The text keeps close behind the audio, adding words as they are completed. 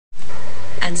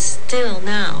And still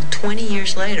now, 20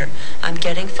 years later, I'm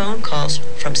getting phone calls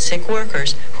from sick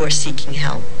workers who are seeking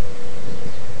help.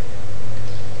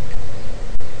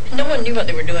 No one knew what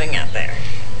they were doing out there.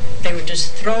 They were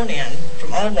just thrown in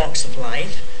from all walks of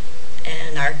life,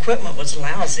 and our equipment was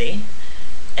lousy,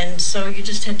 and so you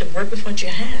just had to work with what you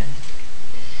had.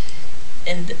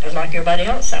 And like everybody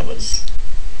else, I was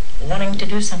wanting to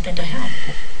do something to help.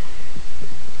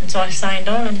 And so I signed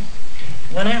on and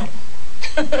went out.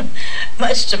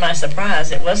 Much to my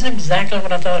surprise, it wasn't exactly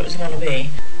what I thought it was going to be.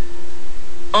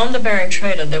 On the Bering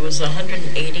trailer, there was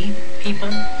 180 people.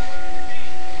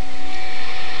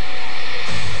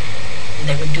 And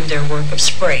they would do their work of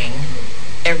spraying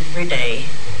every day,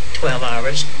 12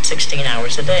 hours, 16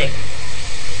 hours a day.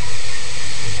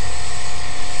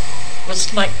 It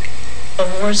was like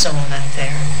a war zone out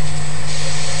there.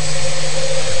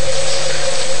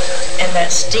 And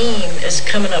that steam is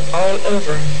coming up all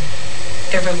over,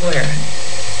 everywhere.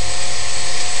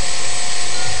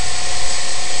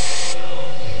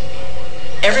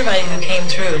 Everybody who came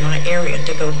through my area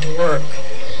to go to work,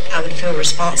 I would feel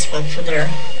responsible for their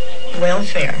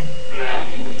welfare.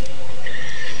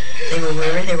 They were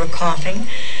weary, they were coughing,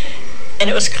 and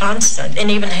it was constant,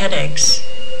 and even headaches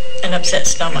and upset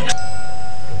stomachs.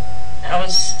 I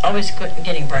was always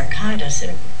getting bronchitis,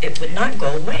 and it would not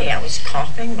go away. I was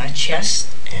coughing, my chest,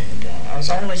 and I was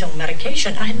always on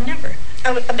medication. I've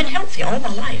been healthy all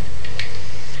my life.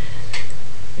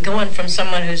 Going from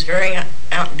someone who's very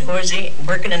outdoorsy,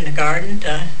 working in the garden,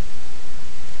 to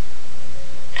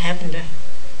having to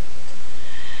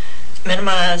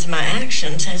minimize my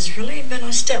actions has really been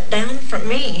a step down for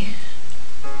me.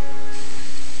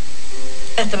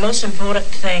 And the most important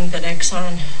thing that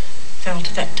Exxon felt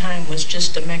at that time was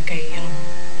just to make a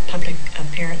public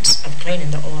appearance of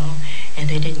cleaning the oil, and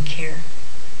they didn't care.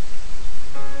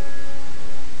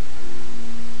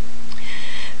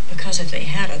 Because if they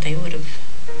had it, they would have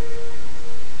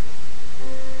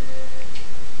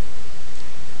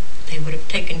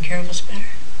taken care of us better.